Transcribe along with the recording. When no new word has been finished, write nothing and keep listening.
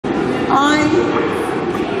I,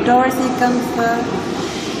 Dorothy Gunther,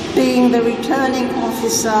 being the returning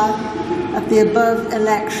officer of the above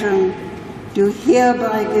election, do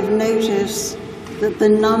hereby give notice that the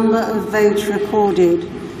number of votes recorded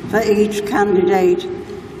for each candidate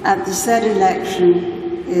at the said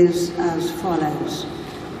election is as follows.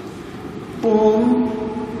 Bourne,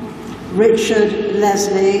 Richard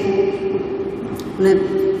Leslie,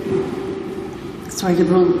 Liberal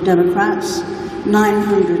Democrats,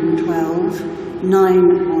 912,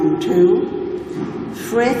 912.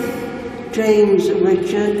 Frith, James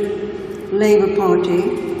Richard, Labour Party,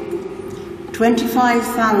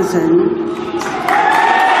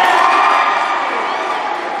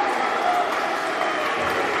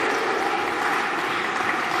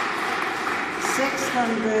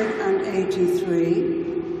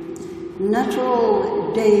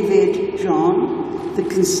 Nuttall David John, the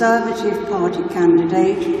Conservative Party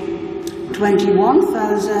candidate,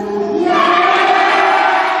 21,000.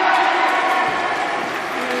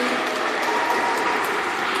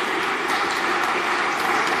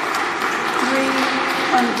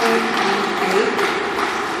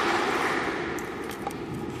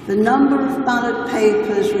 The number of ballot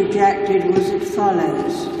papers rejected was as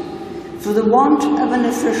follows. For the want of an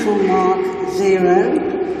official mark, 0.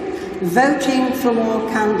 Voting for more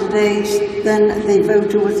candidates than the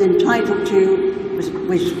voter was entitled to was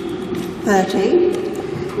 30.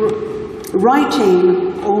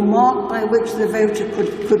 Writing or mark by which the voter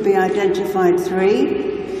could be identified, 3.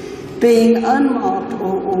 Being unmarked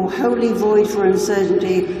or wholly void for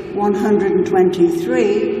uncertainty,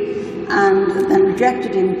 123. And then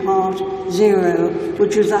rejected in part, 0,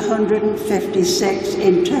 which was 156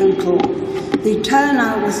 in total. The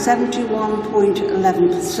turnout was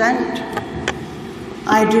 71.11%.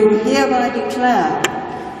 I do hereby declare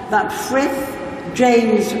that Frith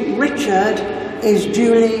James Richard is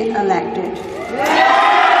duly elected.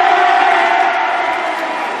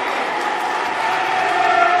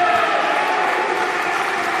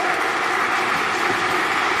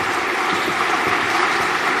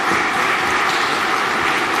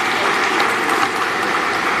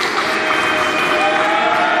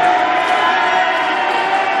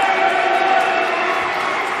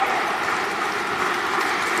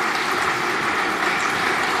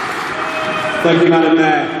 Thank you, Madam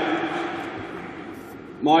Mayor.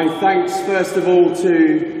 My thanks, first of all, to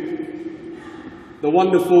the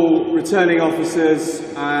wonderful returning officers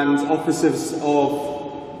and officers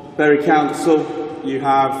of Bury Council. You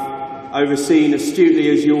have overseen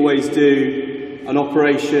astutely, as you always do, an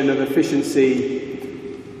operation of efficiency,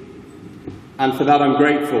 and for that I'm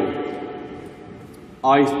grateful.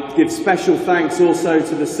 I give special thanks also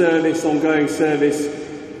to the service, ongoing service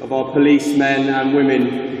of our policemen and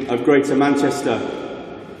women of Greater Manchester.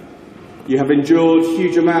 You have endured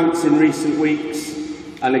huge amounts in recent weeks,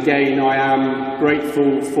 and again I am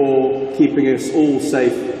grateful for keeping us all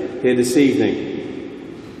safe here this evening.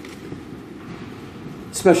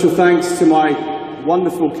 Special thanks to my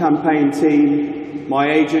wonderful campaign team,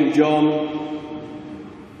 my agent John,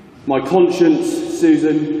 my conscience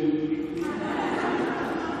Susan,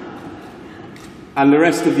 and the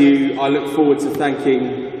rest of you I look forward to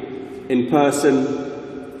thanking in person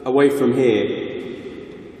away from here.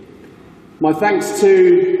 My thanks to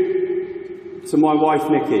my wife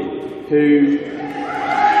Nikki, who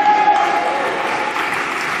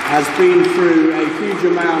has been through a huge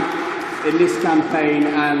amount in this campaign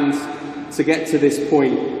and to get to this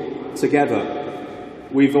point together.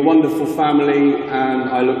 We've a wonderful family, and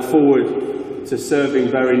I look forward to serving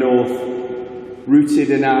Bury North, rooted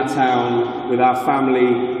in our town, with our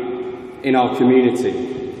family, in our community.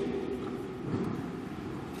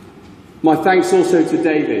 My thanks also to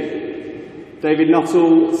David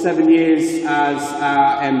Nuttall, 7 years as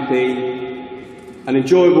our MP. An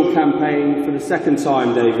enjoyable campaign for the second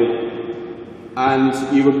time, David, and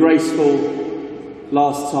you were graceful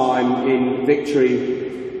last time in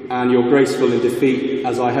victory, and you're graceful in defeat,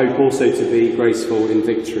 as I hope also to be graceful in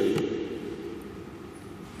victory.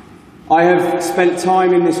 I have spent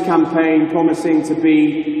time in this campaign promising to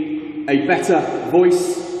be a better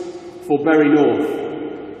voice for Bury North.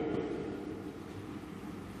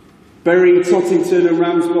 Bury, Tottington and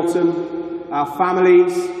Ramsbottom, our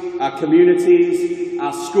families, our communities,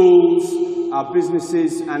 our schools, our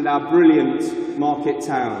businesses and our brilliant market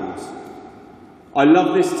towns. I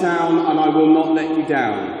love this town and I will not let you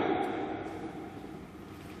down.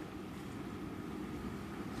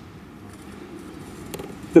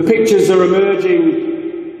 The pictures are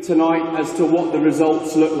emerging tonight as to what the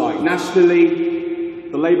results look like. Nationally,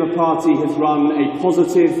 the Labour Party has run a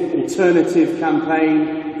positive alternative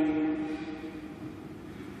campaign,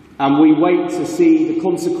 and we wait to see the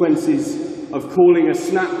consequences of calling a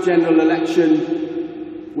snap general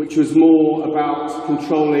election, which was more about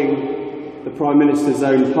controlling the Prime Minister's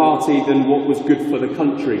own party than what was good for the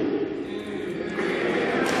country.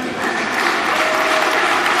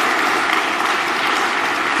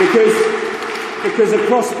 Because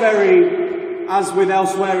across Bury, as with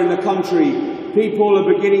elsewhere in the country, people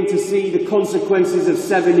are beginning to see the consequences of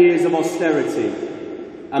 7 years of austerity.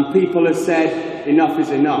 And people have said, enough is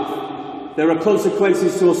enough. There are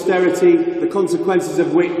consequences to austerity, the consequences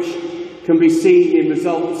of which can be seen in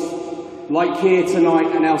results like here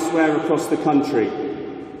tonight and elsewhere across the country.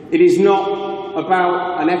 It is not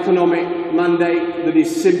about an economic mandate that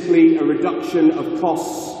is simply a reduction of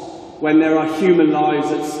costs when there are human lives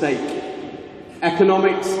at stake.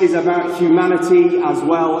 Economics is about humanity as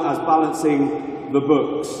well as balancing the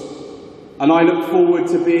books. And I look forward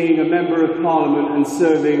to being a Member of Parliament and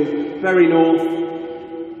serving Bury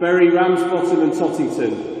North, Bury, Ramsbottom and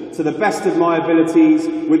Tottington to the best of my abilities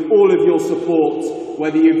with all of your support.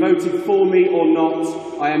 Whether you voted for me or not,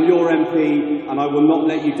 I am your MP and I will not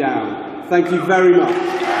let you down. Thank you very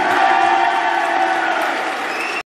much.